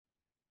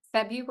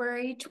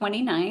February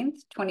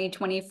 29th,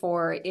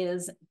 2024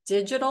 is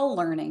Digital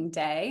Learning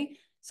Day.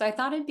 So I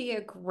thought it'd be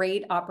a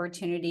great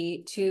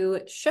opportunity to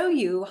show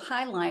you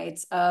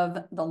highlights of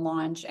the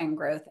Launch and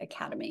Growth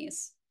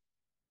Academies.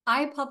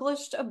 I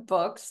published a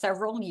book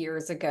several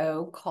years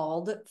ago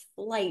called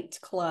Flight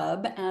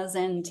Club, as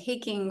in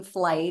taking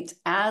flight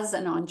as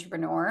an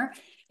entrepreneur.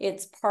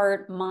 It's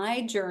part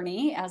my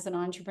journey as an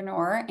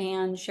entrepreneur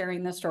and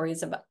sharing the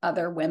stories of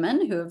other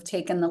women who have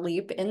taken the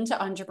leap into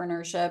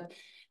entrepreneurship,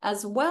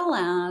 as well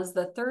as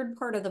the third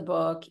part of the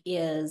book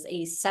is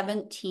a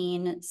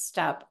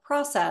 17-step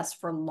process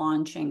for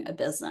launching a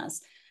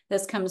business.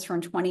 This comes from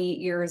 20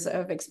 years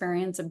of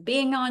experience of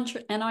being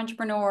an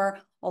entrepreneur,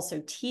 also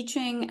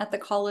teaching at the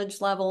college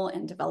level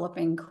and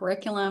developing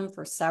curriculum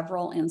for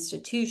several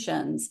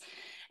institutions.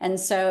 And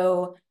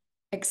so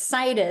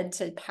excited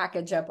to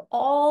package up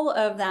all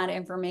of that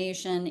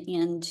information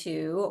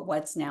into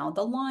what's now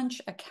the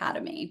Launch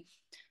Academy.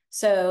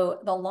 So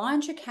the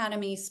Launch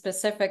Academy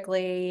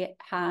specifically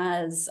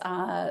has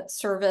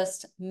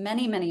serviced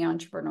many, many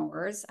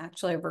entrepreneurs,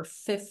 actually over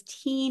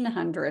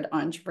 1,500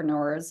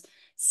 entrepreneurs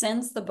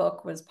since the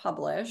book was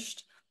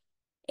published.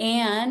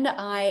 And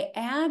I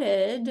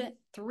added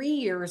 3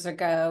 years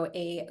ago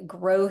a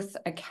Growth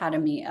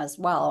Academy as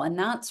well. And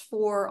that's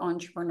for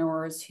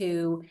entrepreneurs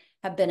who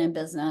have been in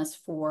business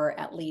for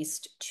at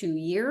least 2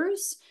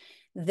 years.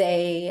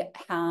 They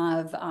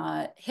have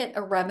hit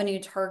a revenue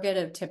target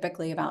of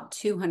typically about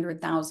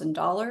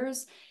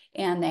 $200,000,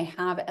 and they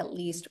have at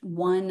least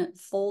one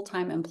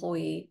full-time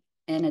employee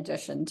in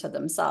addition to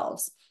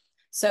themselves.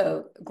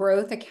 So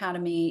Growth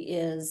Academy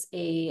is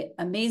an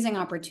amazing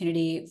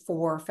opportunity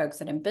for folks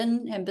that have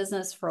been in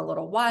business for a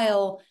little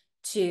while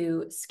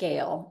to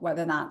scale,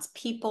 whether that's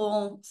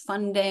people,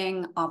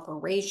 funding,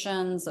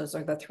 operations. Those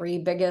are the three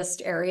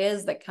biggest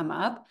areas that come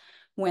up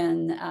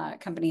when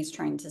companies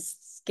trying to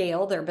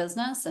scale their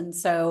business. And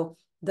so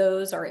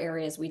those are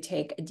areas we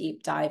take a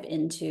deep dive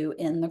into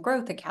in the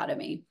Growth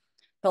Academy.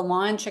 The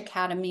Launch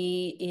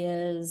Academy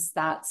is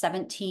that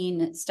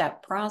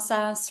 17-step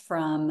process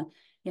from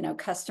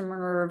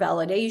customer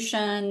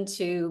validation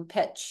to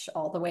pitch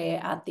all the way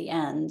at the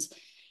end.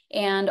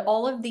 And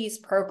all of these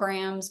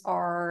programs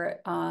are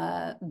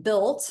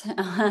built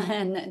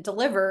and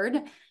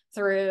delivered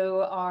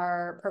through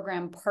our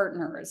program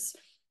partners.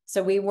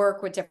 So we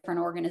work with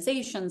different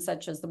organizations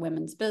such as the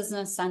Women's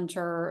Business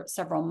Center,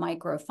 several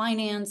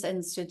microfinance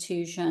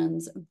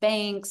institutions,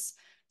 banks,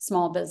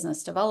 small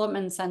business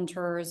development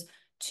centers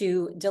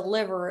to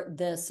deliver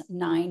this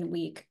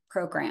 9-week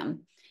program.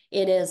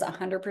 It is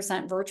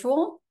 100%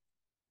 virtual.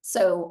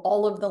 So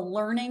all of the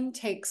learning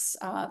takes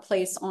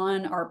place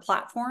on our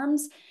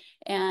platforms.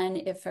 And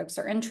if folks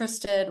are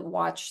interested,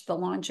 watch the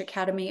Launch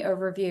Academy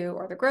overview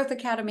or the Growth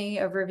Academy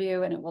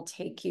overview, and it will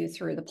take you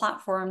through the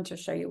platform to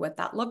show you what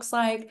that looks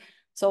like.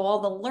 So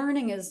all the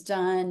learning is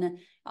done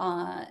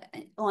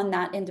on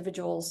that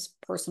individual's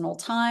personal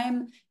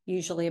time,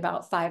 usually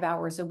about 5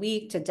 hours a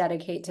week to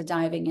dedicate to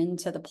diving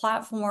into the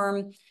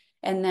platform.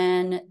 And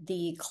then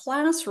the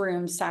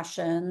classroom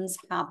sessions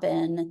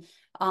happen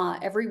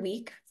every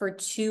week for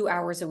 2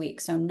 hours a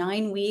week. So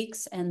 9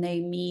 weeks, and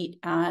they meet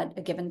at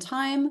a given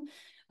time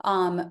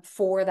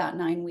for that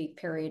 9-week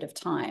period of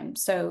time.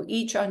 So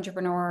each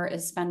entrepreneur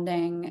is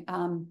spending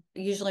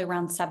usually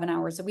around 7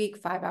 hours a week,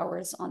 5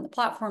 hours on the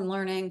platform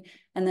learning,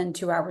 and then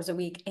 2 hours a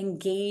week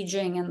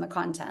engaging in the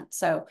content.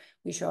 So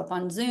we show up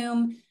on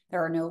Zoom.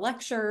 There are no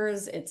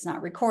lectures. It's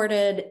not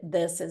recorded.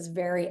 This is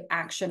very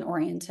action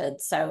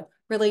oriented. So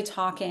really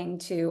talking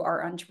to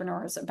our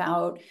entrepreneurs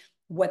about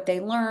what they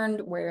learned,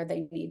 where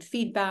they need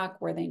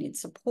feedback, where they need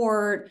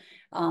support,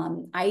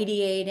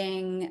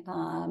 ideating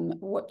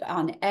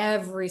on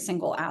every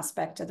single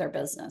aspect of their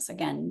business.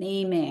 Again,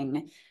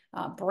 naming,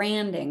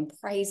 branding,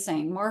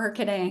 pricing,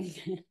 marketing,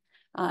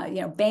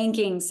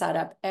 banking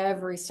setup,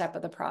 every step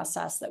of the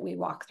process that we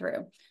walk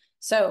through.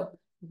 So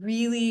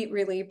really,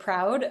 really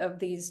proud of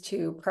these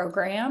two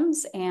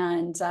programs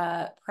and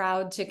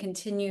proud to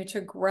continue to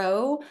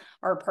grow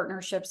our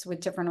partnerships with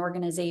different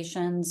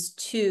organizations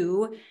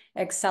to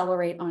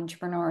accelerate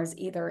entrepreneurs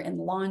either in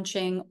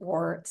launching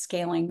or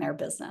scaling their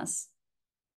business.